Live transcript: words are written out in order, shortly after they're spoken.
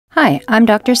Hi, I'm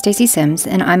Dr. Stacy Sims,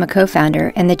 and I'm a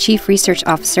co-founder and the Chief Research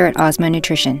Officer at Osmo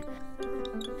Nutrition.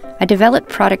 I developed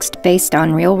products based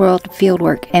on real-world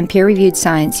fieldwork and peer-reviewed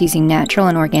science using natural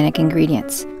and organic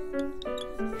ingredients.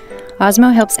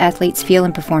 Osmo helps athletes feel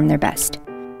and perform their best.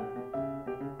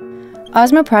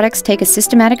 Osmo products take a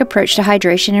systematic approach to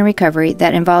hydration and recovery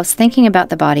that involves thinking about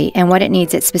the body and what it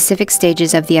needs at specific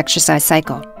stages of the exercise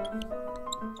cycle.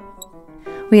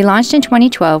 We launched in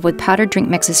 2012 with powdered drink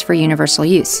mixes for universal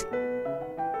use.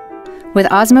 With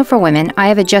Osmo for Women, I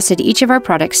have adjusted each of our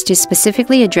products to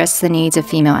specifically address the needs of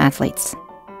female athletes.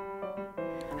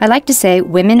 I like to say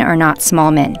women are not small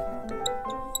men.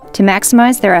 To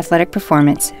maximize their athletic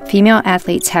performance, female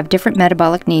athletes have different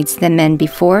metabolic needs than men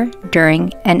before,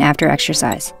 during, and after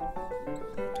exercise.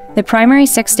 The primary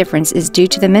sex difference is due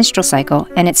to the menstrual cycle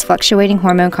and its fluctuating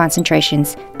hormone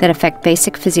concentrations that affect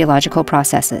basic physiological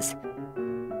processes.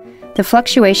 The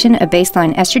fluctuation of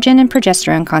baseline estrogen and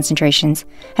progesterone concentrations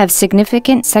have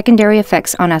significant secondary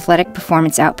effects on athletic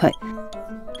performance output,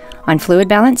 on fluid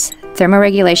balance,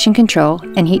 thermoregulation control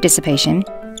and heat dissipation,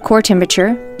 core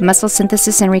temperature, muscle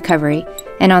synthesis and recovery,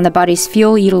 and on the body's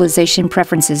fuel utilization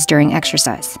preferences during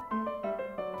exercise.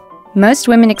 Most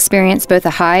women experience both a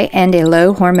high and a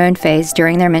low hormone phase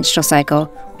during their menstrual cycle,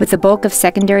 with the bulk of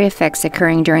secondary effects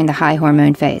occurring during the high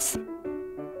hormone phase.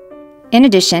 In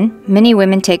addition, many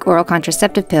women take oral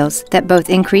contraceptive pills that both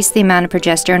increase the amount of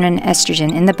progesterone and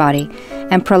estrogen in the body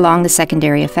and prolong the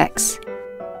secondary effects.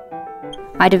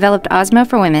 I developed Osmo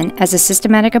for Women as a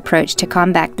systematic approach to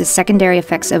combat the secondary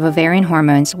effects of ovarian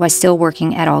hormones while still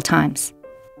working at all times.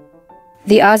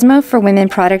 The Osmo for Women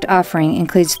product offering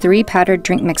includes 3 powdered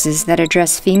drink mixes that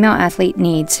address female athlete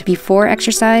needs before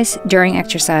exercise, during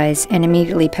exercise, and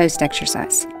immediately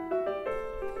post-exercise.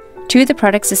 2 of the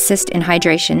products assist in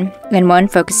hydration, and 1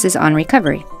 focuses on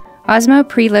recovery. Osmo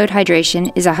Preload Hydration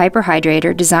is a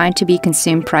hyperhydrator designed to be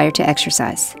consumed prior to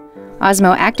exercise.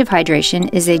 Osmo Active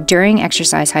Hydration is a during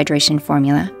exercise hydration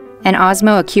formula, and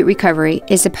Osmo Acute Recovery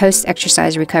is a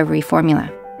post-exercise recovery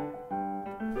formula.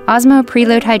 Osmo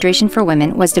Preload Hydration for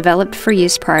Women was developed for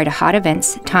use prior to hot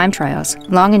events, time trials,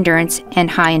 long endurance, and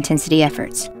high-intensity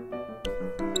efforts.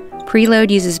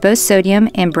 Preload uses both sodium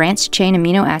and branched-chain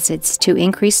amino acids to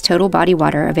increase total body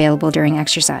water available during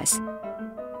exercise.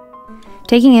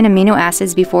 Taking in amino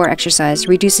acids before exercise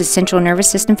reduces central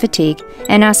nervous system fatigue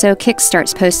and also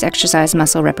kickstarts post-exercise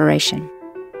muscle reparation.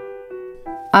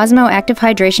 Osmo Active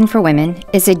Hydration for Women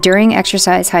is a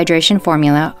during-exercise hydration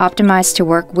formula optimized to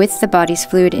work with the body's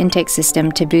fluid intake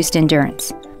system to boost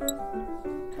endurance.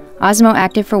 Osmo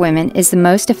Active for Women is the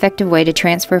most effective way to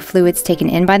transfer fluids taken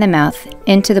in by the mouth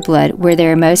into the blood where they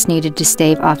are most needed to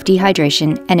stave off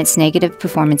dehydration and its negative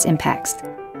performance impacts.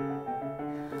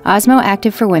 Osmo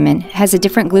Active for Women has a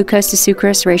different glucose to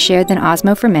sucrose ratio than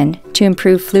Osmo for Men to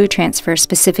improve fluid transfer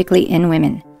specifically in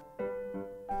women.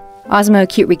 Osmo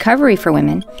Acute Recovery for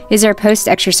Women is our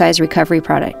post-exercise recovery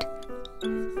product.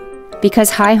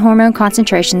 Because high hormone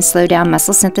concentrations slow down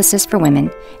muscle synthesis for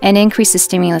women and increase the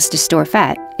stimulus to store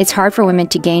fat, it's hard for women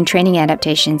to gain training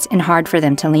adaptations and hard for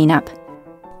them to lean up.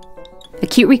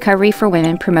 Acute Recovery for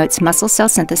Women promotes muscle cell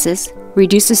synthesis,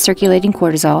 reduces circulating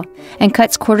cortisol, and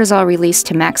cuts cortisol release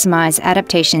to maximize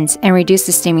adaptations and reduce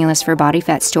the stimulus for body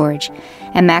fat storage,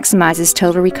 and maximizes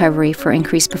total recovery for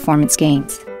increased performance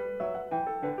gains.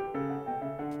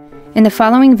 In the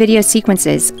following video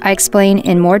sequences, I explain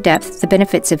in more depth the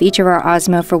benefits of each of our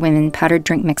Osmo for Women powdered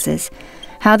drink mixes,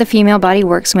 how the female body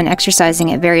works when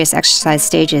exercising at various exercise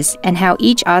stages, and how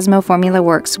each Osmo formula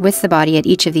works with the body at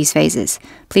each of these phases.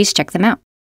 Please check them out.